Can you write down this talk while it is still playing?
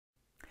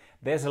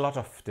There's a lot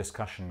of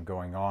discussion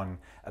going on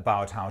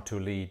about how to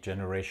lead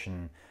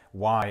Generation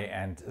Y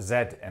and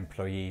Z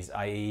employees,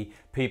 i.e.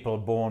 people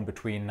born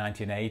between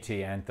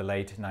 1980 and the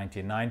late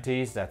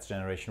 1990s, that's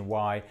Generation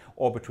Y,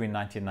 or between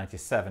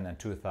 1997 and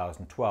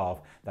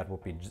 2012, that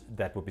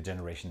would be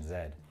Generation Z.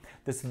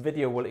 This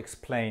video will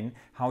explain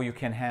how you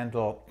can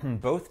handle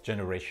both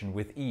generations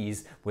with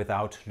ease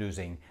without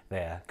losing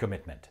their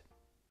commitment.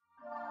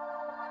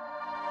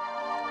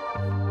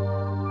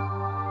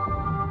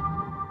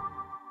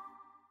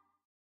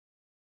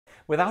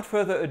 Without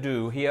further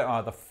ado, here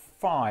are the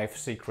 5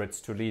 secrets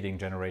to leading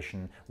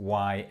Generation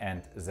Y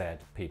and Z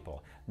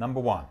people. Number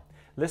 1,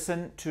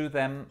 listen to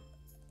them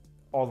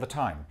all the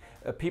time.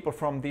 People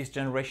from these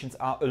generations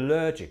are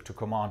allergic to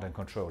command and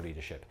control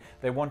leadership.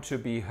 They want to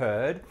be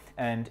heard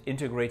and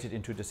integrated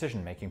into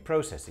decision-making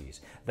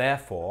processes.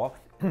 Therefore,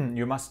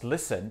 you must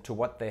listen to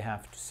what they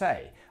have to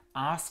say.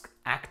 Ask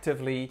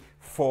actively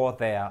for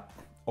their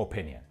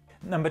opinion.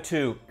 Number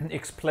 2,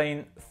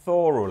 explain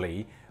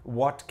thoroughly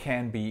what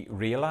can be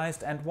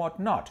realized and what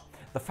not.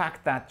 The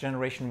fact that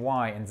Generation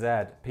Y and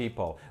Z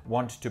people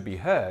want to be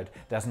heard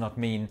does not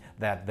mean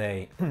that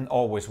they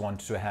always want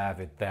to have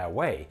it their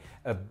way,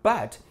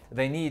 but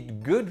they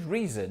need good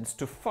reasons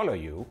to follow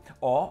you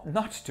or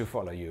not to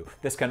follow you.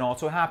 This can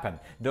also happen.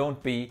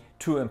 Don't be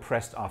too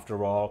impressed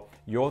after all.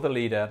 You're the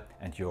leader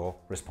and you're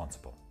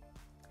responsible.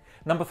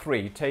 Number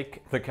 3,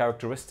 take the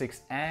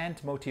characteristics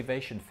and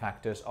motivation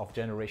factors of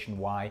Generation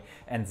Y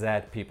and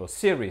Z people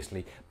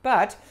seriously.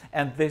 But,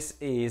 and this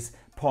is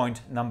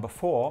point number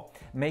 4,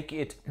 make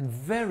it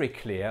very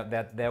clear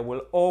that there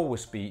will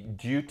always be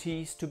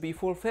duties to be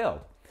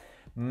fulfilled.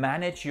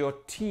 Manage your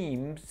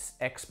team's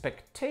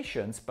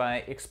expectations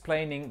by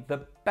explaining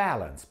the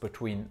balance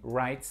between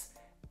rights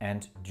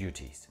and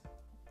duties.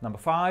 Number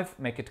 5,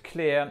 make it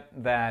clear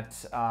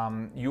that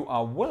you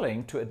are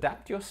willing to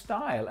adapt your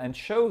style and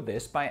show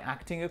this by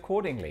acting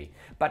accordingly.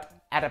 But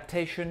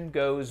adaptation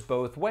goes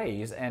both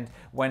ways, and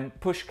when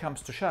push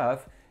comes to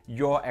shove,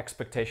 your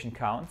expectation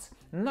counts,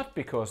 not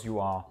because you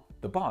are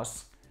the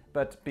boss,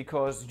 but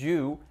because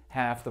you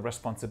have the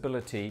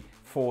responsibility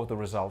for the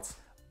results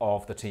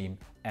of the team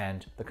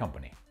and the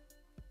company.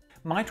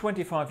 My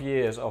 25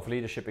 years of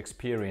leadership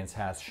experience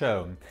has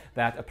shown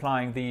that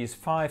applying these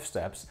 5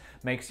 steps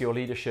makes your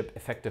leadership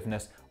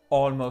effectiveness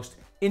almost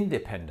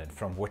independent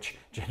from which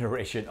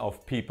generation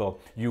of people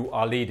you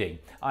are leading.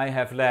 I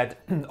have led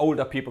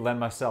older people than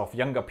myself,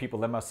 younger people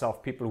than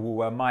myself, people who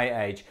were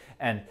my age,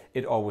 and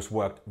it always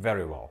worked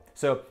very well.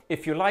 So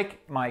if you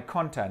like my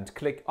content,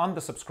 click on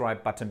the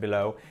subscribe button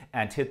below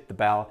and hit the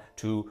bell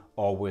to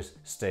always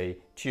stay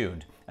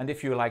tuned. And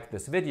if you like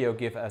this video,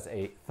 give us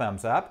a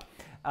thumbs up.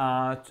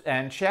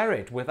 And share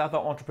it with other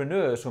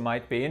entrepreneurs who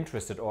might be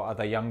interested, or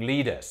other young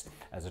leaders,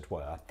 as it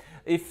were.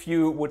 If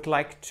you would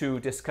like to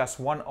discuss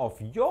one of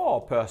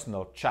your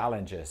personal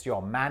challenges,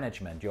 your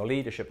management, your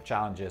leadership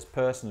challenges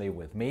personally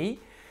with me,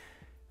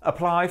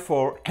 apply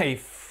for a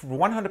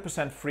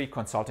 100% free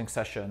consulting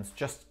session.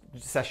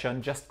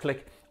 Just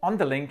click on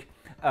the link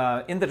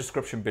in the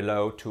description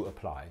below to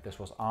apply. This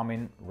was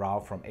Armin Rau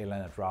from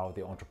Armin Rau,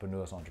 the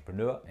entrepreneur's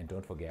entrepreneur, and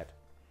don't forget,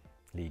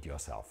 lead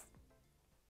yourself.